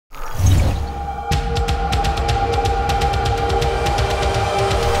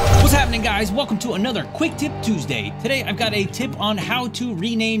guys, welcome to another Quick Tip Tuesday. Today I've got a tip on how to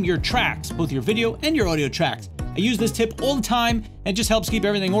rename your tracks, both your video and your audio tracks. I use this tip all the time and it just helps keep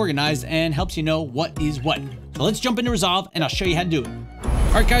everything organized and helps you know what is what. So let's jump into Resolve and I'll show you how to do it.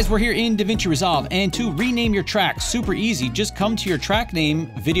 Alright guys, we're here in DaVinci Resolve, and to rename your tracks, super easy. Just come to your track name,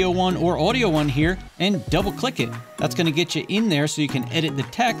 video 1 or audio 1 here, and double click it. That's going to get you in there so you can edit the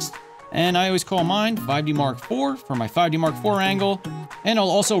text. And I always call mine 5D Mark IV for my 5D Mark IV angle. And I'll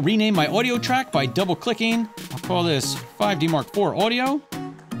also rename my audio track by double clicking. I'll call this 5D Mark IV audio.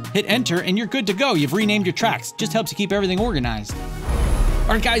 Hit enter and you're good to go. You've renamed your tracks. Just helps you keep everything organized.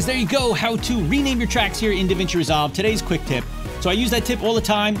 Alright guys, there you go. How to rename your tracks here in DaVinci Resolve. Today's quick tip. So I use that tip all the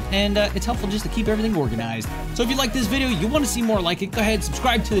time, and it's helpful just to keep everything organized. So if you like this video, you want to see more like it, go ahead,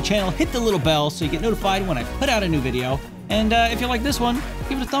 subscribe to the channel, hit the little bell so you get notified when I put out a new video. And if you like this one,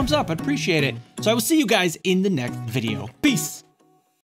 give it a thumbs up. I'd appreciate it. So I will see you guys in the next video. Peace!